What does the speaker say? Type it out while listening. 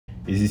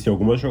Existem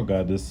algumas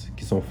jogadas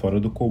que são fora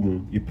do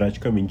comum e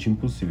praticamente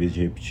impossíveis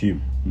de repetir.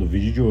 No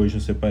vídeo de hoje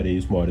eu separei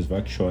os maiores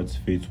vac shots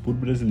feitos por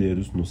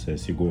brasileiros no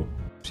CSGO.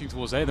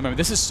 Towards A at the moment.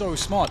 This is so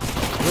smart.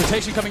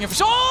 Rotation coming in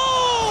for...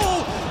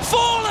 Oh!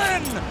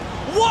 Fallen!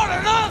 What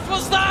on earth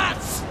was that?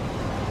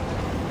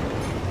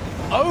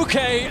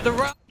 Okay, the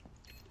round...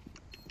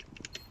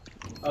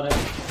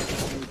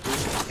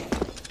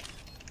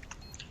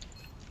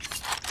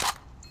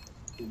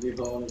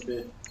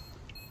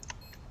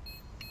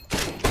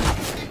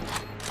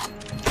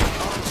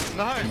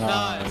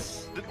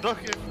 Nice.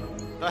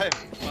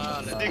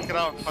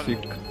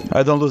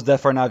 I don't lose that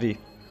for Navi.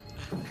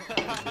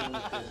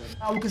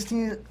 O Lucas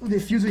tem o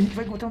defuse, o Henrique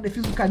vai encontrar um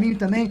defuse no caminho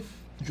também.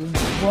 Jogo de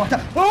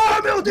porta.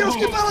 Oh, meu Deus,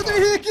 que bala do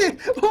Henrique!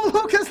 O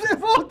Lucas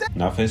levou!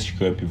 Na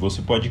FASTCUP,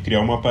 você pode criar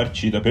uma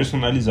partida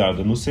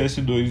personalizada no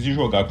CS2 e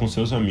jogar com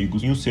seus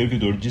amigos em um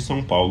servidor de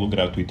São Paulo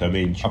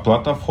gratuitamente. A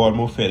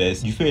plataforma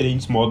oferece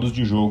diferentes modos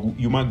de jogo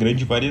e uma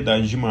grande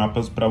variedade de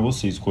mapas para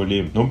você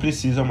escolher. Não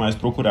precisa mais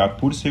procurar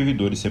por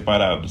servidores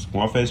separados.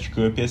 Com a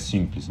FASTCUP é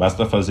simples.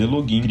 Basta fazer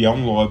login, criar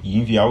um lobby e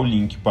enviar o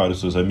link para os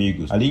seus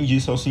amigos. Além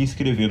disso, ao se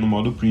inscrever no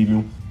modo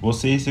Premium,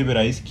 você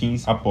receberá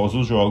skins após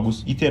os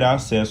jogos e terá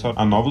acesso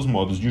a novos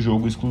modos de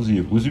jogo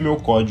exclusivos. Use meu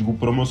código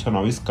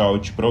promocional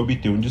SCOUT para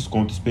obter um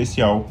desconto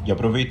especial e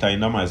aproveitar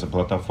ainda mais a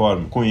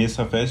plataforma.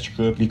 Conheça a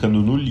FASTCUP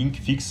clicando no link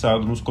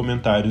fixado nos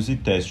comentários e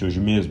teste hoje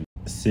mesmo.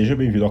 Seja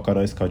bem-vindo ao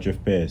canal Scout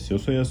FPS, eu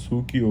sou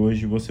Yasuki e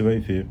hoje você vai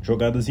ver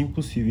jogadas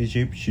impossíveis de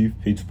repetir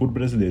feitos por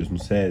brasileiros no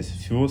CS.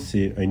 Se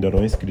você ainda não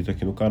é inscrito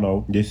aqui no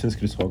canal, deixe sua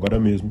inscrição agora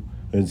mesmo,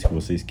 antes que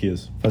você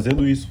esqueça.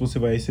 Fazendo isso, você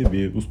vai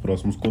receber os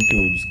próximos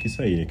conteúdos que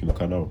saírem aqui no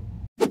canal.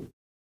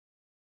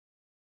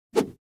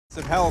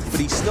 Of health, but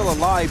he's still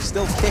alive,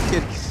 still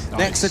kicking.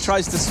 Nice. Nexa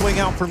tries to swing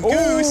out from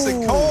Goose,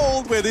 and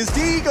Cold with his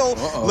Deagle,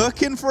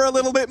 looking for a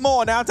little bit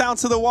more. Now down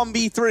to the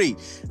 1v3.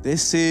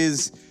 This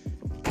is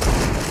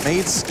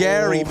made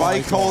scary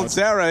by Cold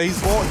Zera.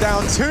 He's brought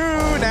down two,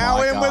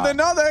 now in with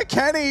another.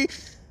 Kenny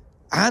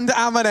and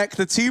Amanek,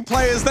 the two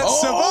players that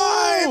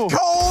survive.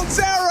 Cold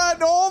Zera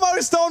and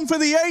almost on for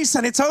the ace,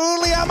 and it's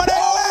only Amanek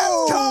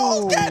left.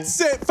 Cold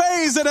gets it,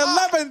 FaZe at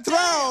 11th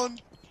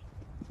round.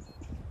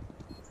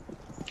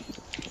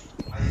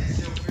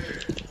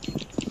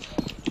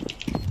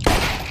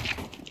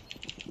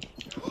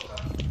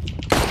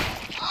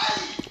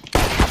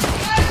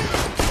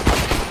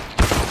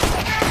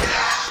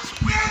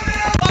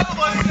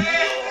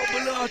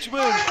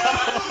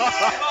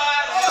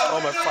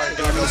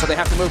 So they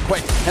have to move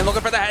quick and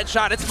looking for the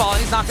headshot. It's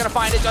falling. He's not going to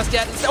find it just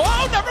yet.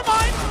 Oh, never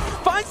mind.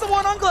 Finds the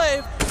one on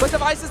Glaive, but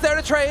Device is there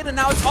to trade, and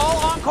now it's all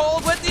on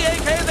Cold with the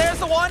AK. There's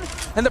the one,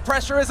 and the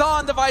pressure is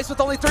on Device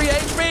with only 3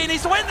 HP. He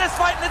needs to win this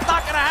fight, and it's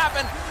not going to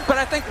happen. But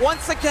I think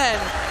once again,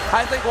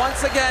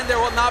 there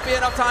will not be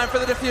enough time for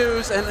the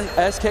defuse,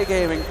 and SK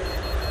Gaming.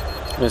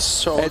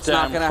 It's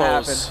not going to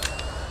happen.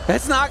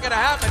 It's not going to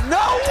happen.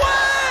 No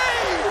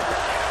way!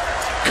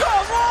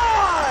 Come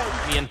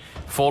on!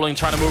 Falling,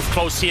 trying to move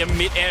close here,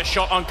 mid-air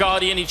shot on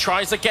Guardian, he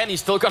tries again, he's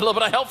still got a little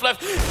bit of health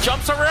left,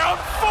 jumps around,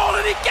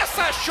 Fallen, he gets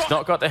that shot!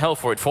 Not got the health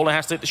for it, Fallen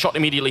has to hit the shot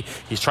immediately,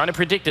 he's trying to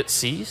predict it,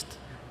 seized,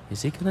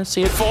 is he gonna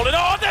see it? Fallen,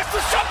 oh, that's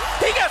the shot,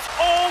 he gets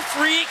all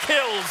 3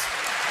 kills!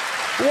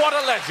 What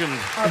a legend!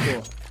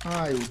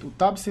 Ai, o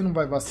Tabsi não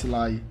vai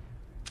vacilar aí.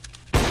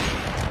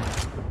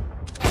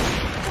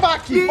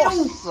 Vac!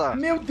 Nossa!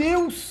 Meu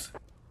Deus!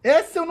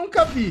 Essa eu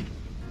nunca vi!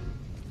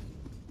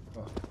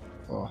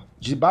 Ó,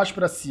 de baixo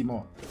pra cima,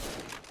 ó.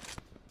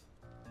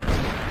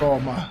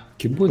 Toma.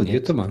 Que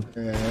bonito, mano.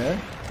 É.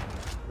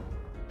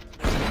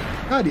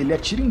 Cara, ele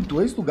atira em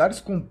 2 lugares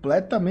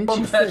completamente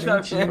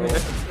diferentes.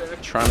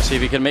 Trying to see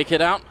if he can make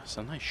it out. It's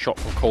a nice shot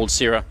from Cold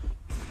Zera.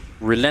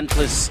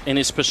 Relentless in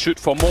his pursuit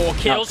for more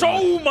kills.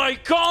 Oh my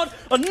god!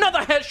 Another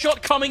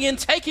headshot coming in,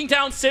 taking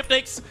down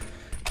Sipnix.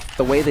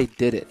 The way they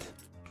did it.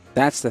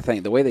 That's the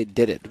thing, the way they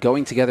did it,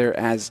 going together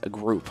as a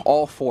group,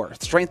 all 4,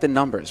 strength in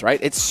numbers, right?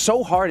 It's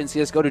so hard in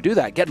CSGO to do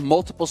that, get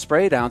multiple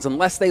spray downs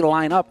unless they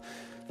line up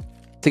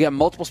to get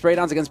multiple spray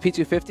downs against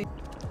P250.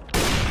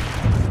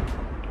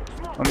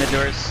 On mid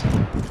doors.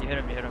 You hit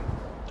him,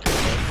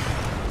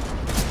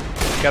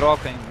 Got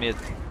walk in mid.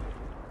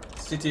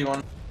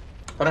 CT1.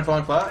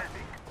 Falling flat.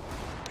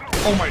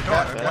 Oh my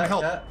god, cat, one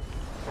help. Cat.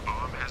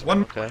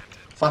 One. Okay.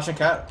 Flashing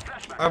cat.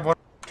 I have one.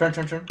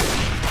 Turn.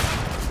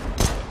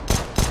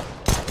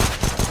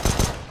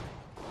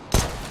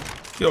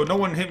 Yo, no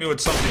one hit me with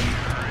something.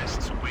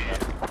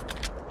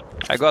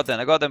 I got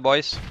them,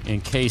 boys.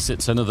 In case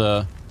it's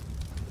another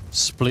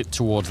split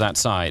towards that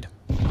side.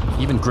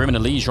 Even Grim and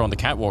Elysia on the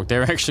catwalk,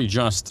 they're actually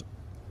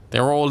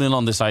they're all in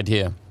on this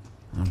idea.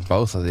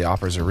 Both of the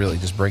oppers are really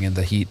just bringing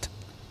the heat.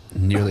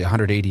 Nearly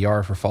 100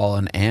 ADR for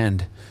Fallen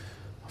and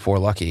for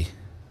Lucky.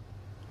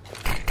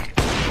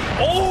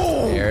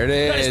 Oh! There it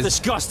is. That is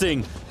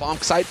disgusting. Bomb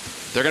site.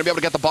 They're going to be able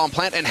to get the bomb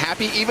plant, and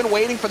Happy even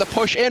waiting for the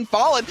push in.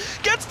 Fallen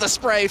gets the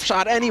spray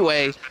shot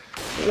anyway.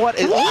 What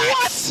is...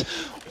 What?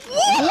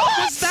 What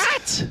was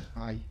that?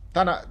 Ai,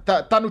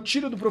 tá no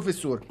tiro do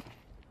professor.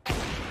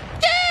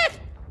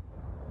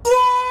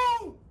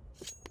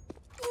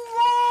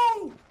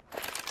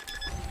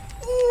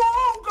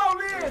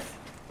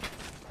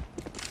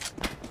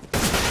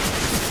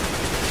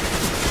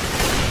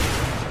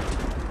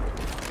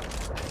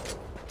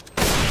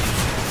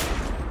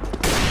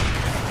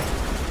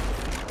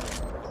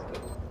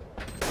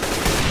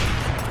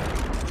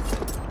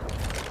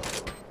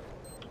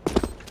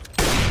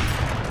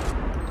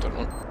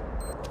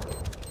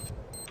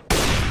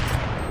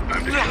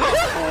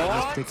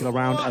 particular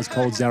round as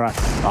coldzera.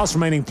 Last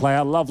remaining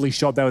player, lovely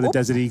shot there with the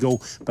Desert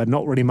Eagle, but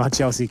not really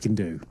much else he can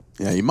do.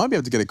 Yeah, you might be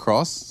able to get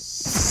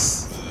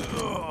across.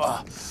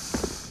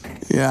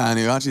 Yeah, and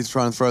you actually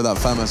try and throw that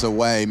FAMAS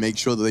away, make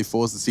sure that they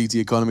force the CT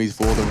economy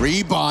for the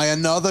rebuy.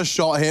 Another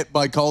shot hit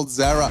by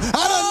coldzera. And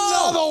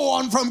another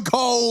one from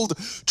Cold.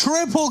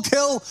 Triple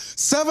kill,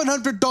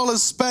 $700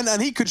 spent,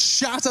 and he could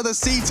shatter the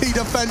CT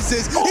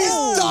defenses.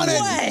 He's done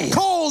it!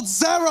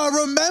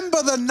 coldzera,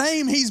 remember the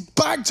name. He's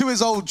back to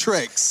his old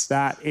tricks.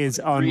 That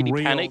is unreal.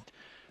 Really panicked.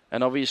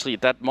 And obviously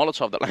that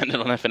Molotov that landed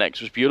on FNX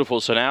was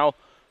beautiful. So now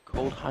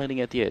Cold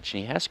hiding at the edge,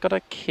 and he has got a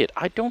kit.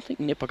 I don't think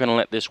Nip are going to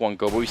let this one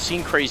go, but we've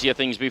seen crazier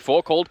things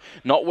before. Cold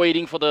not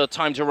waiting for the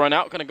time to run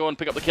out, going to go and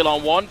pick up the kill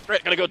on one.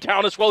 Threat going to go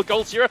down as well.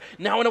 coldzera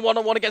now in a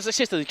one-on-one against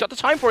Exist. He's got the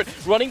time for it.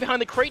 Running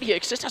behind the crate here.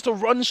 Exist has to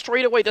run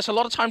straight away. There's a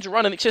lot of time to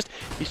run, and Exist,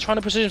 he's trying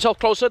to position himself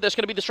closer. There's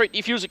going to be the straight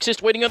defuse.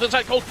 Exist waiting on the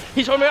side. Cold,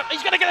 he's going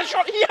to get a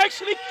shot. He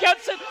actually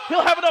gets it.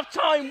 He'll have enough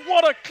time.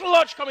 What a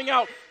clutch coming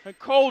out. And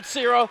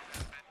coldzera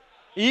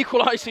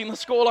equalizing the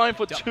scoreline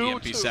for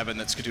 2-2. The MP7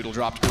 that Skadoodle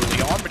dropped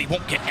early on, but he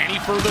won't get any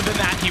further than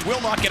that. He will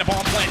not get a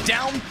bomb plant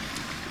down.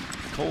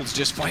 Cold's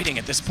just fighting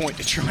at this point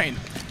to try and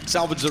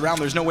salvage the round.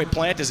 There's no way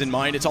plant is in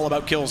mind. It's all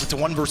about kills. It's a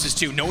 1 versus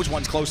 2. Knows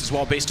one's close as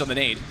well based on the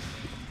nade.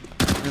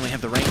 Doesn't really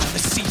have the range. The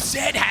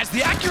CZ has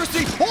the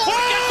accuracy. Oh,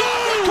 it gets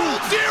off with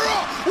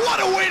coldzera! What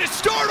a way to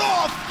start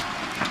off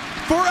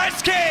for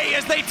SK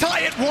as they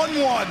tie it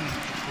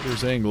 1-1.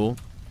 There's Angle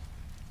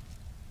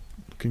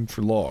looking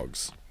for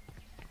logs.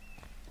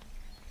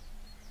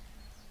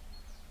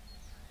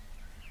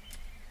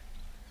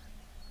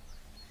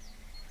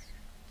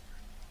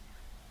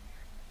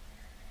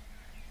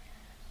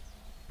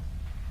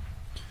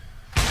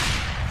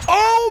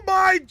 Oh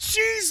my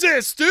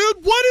Jesus, dude!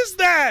 What is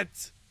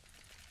that?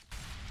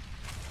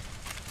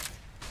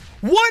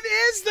 What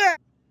is that?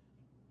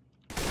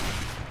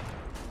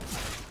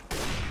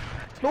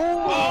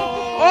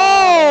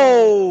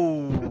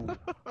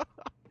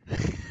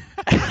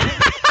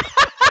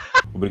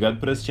 Obrigado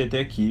por assistir até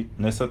aqui.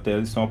 Nessa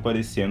tela estão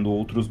aparecendo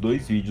outros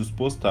 2 vídeos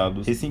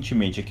postados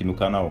recentemente aqui no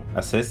canal.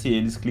 Acesse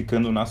eles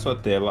clicando na sua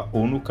tela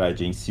ou no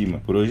card aí em cima.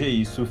 Por hoje é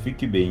isso,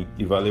 fique bem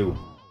e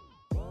valeu!